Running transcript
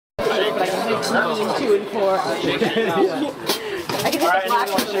right, but I can make 2 and 4. I can hit the black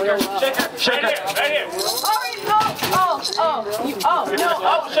one real well. Shake it. Right here. Alright, no. No.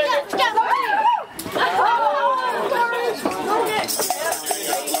 Oh, shake it. Yes.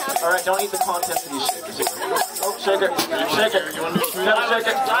 Alright, don't eat the contents of these shakers. Oh, shake it. Shake it. You want to shake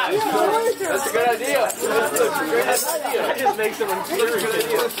it? That's a good idea. That's a great idea. I just make someone serious.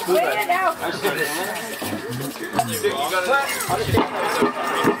 Wait it out. You got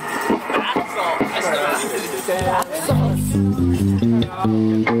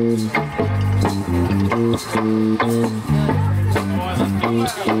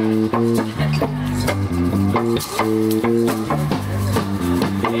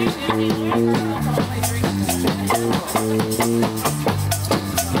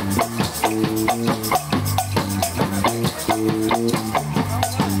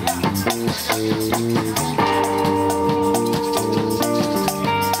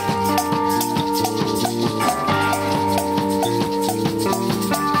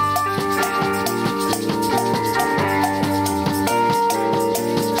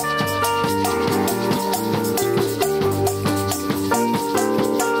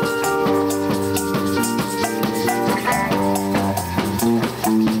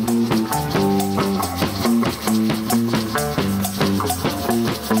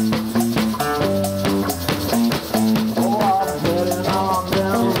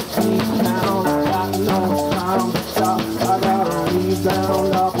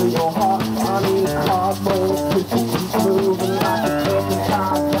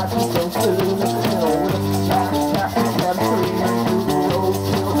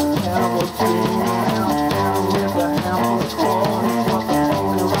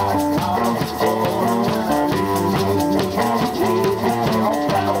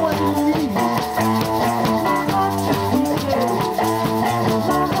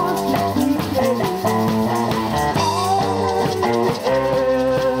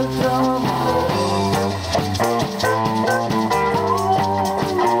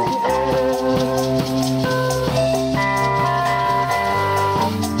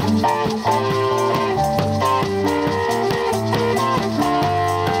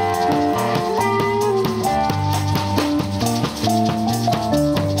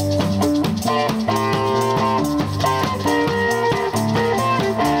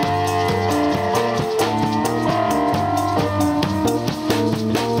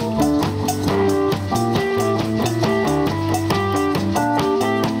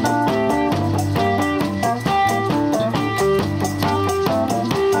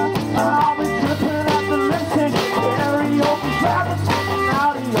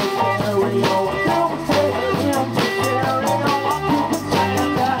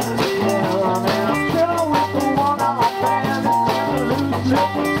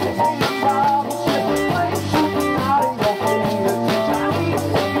Let me